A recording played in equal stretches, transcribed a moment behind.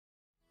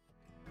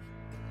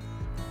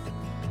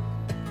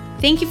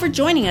Thank you for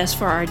joining us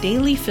for our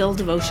Daily Fill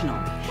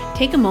devotional.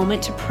 Take a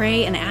moment to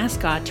pray and ask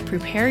God to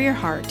prepare your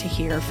heart to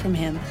hear from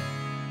Him.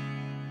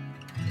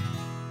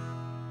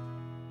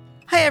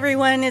 Hi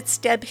everyone, it's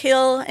Deb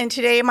Hill, and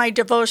today my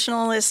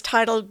devotional is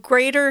titled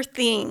Greater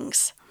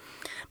Things.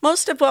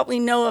 Most of what we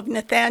know of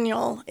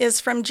Nathanael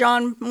is from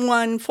John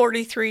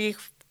 1:43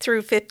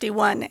 through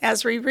 51,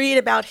 as we read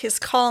about his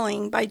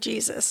calling by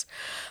Jesus.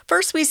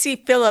 First, we see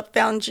Philip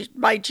found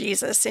by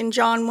Jesus in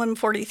John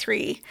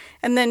 1:43,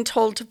 and then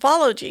told to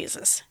follow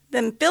Jesus.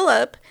 Then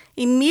Philip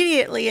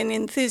immediately and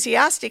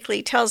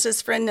enthusiastically tells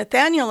his friend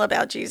Nathanael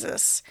about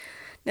Jesus.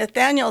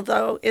 Nathanael,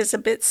 though, is a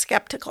bit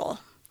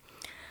skeptical.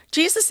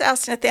 Jesus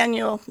asked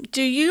Nathanael,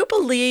 "Do you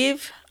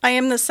believe I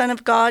am the Son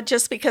of God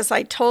just because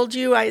I told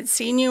you I had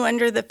seen you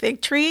under the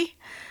fig tree?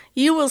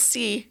 You will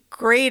see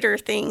greater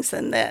things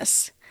than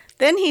this."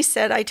 Then he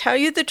said, "I tell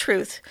you the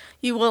truth,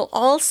 you will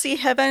all see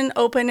heaven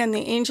open and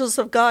the angels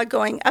of God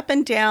going up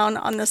and down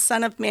on the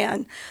Son of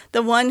Man,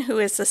 the one who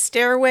is the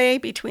stairway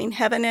between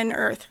heaven and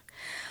earth."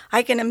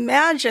 I can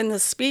imagine the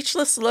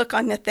speechless look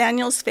on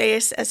Nathanael's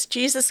face as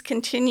Jesus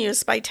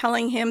continues by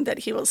telling him that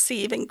he will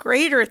see even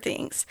greater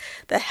things,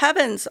 the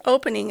heavens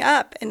opening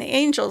up and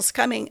angels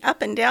coming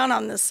up and down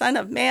on the Son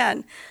of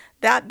Man,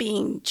 that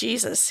being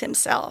Jesus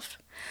himself.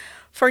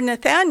 For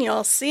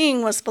Nathanael,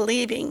 seeing was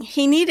believing.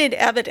 He needed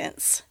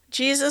evidence.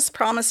 Jesus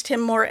promised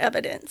him more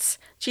evidence.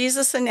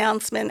 Jesus'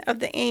 announcement of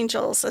the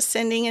angels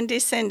ascending and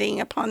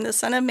descending upon the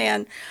Son of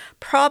Man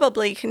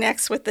probably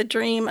connects with the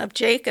dream of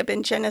Jacob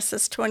in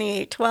Genesis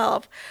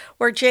 28:12,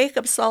 where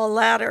Jacob saw a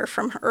ladder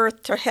from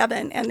earth to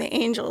heaven and the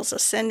angels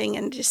ascending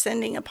and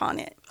descending upon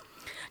it.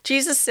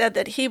 Jesus said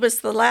that he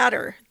was the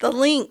ladder, the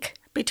link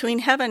between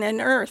heaven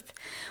and earth.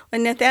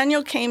 When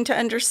Nathanael came to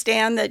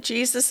understand that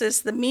Jesus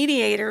is the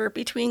mediator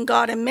between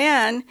God and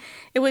man,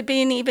 it would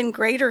be an even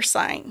greater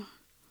sign.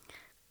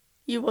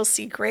 You will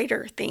see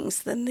greater things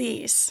than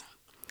these.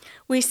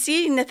 We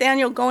see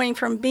Nathanael going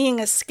from being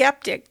a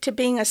skeptic to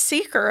being a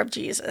seeker of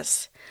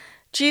Jesus.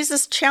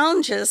 Jesus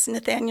challenges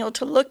Nathanael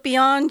to look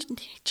beyond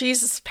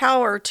Jesus'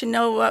 power to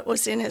know what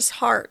was in his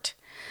heart.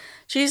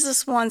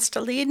 Jesus wants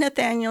to lead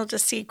Nathanael to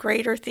see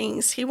greater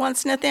things. He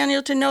wants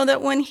Nathanael to know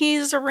that when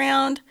he's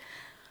around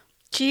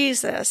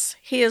Jesus,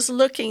 he is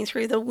looking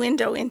through the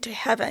window into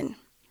heaven.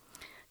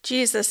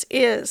 Jesus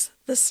is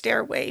the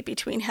stairway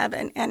between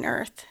heaven and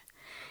earth.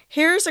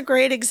 Here's a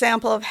great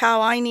example of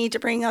how I need to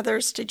bring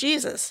others to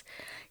Jesus.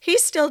 He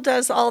still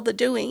does all the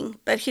doing,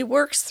 but he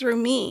works through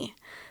me.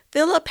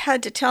 Philip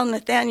had to tell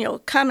Nathanael,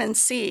 "Come and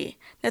see."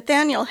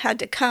 Nathanael had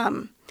to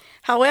come.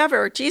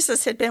 However,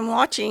 Jesus had been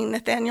watching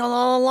Nathanael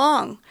all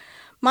along.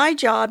 My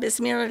job is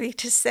merely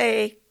to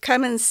say,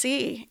 "Come and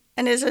see,"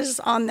 and it is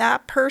on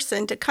that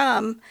person to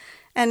come,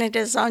 and it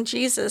is on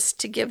Jesus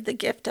to give the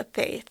gift of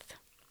faith.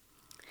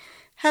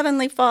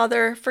 Heavenly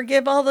Father,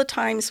 forgive all the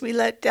times we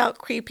let doubt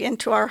creep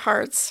into our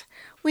hearts.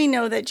 We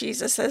know that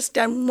Jesus has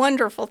done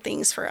wonderful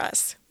things for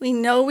us. We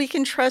know we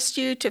can trust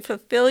you to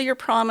fulfill your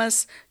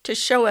promise to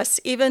show us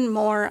even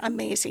more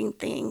amazing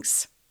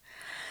things.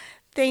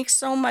 Thanks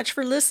so much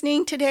for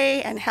listening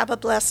today, and have a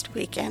blessed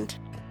weekend.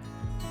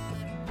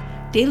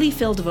 Daily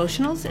Fill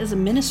Devotionals is a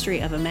ministry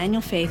of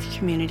Emmanuel Faith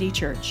Community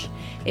Church.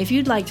 If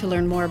you'd like to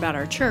learn more about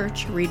our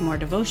church, read more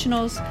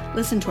devotionals,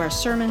 listen to our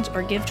sermons,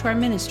 or give to our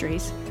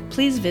ministries,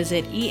 please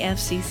visit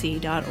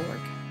efcc.org.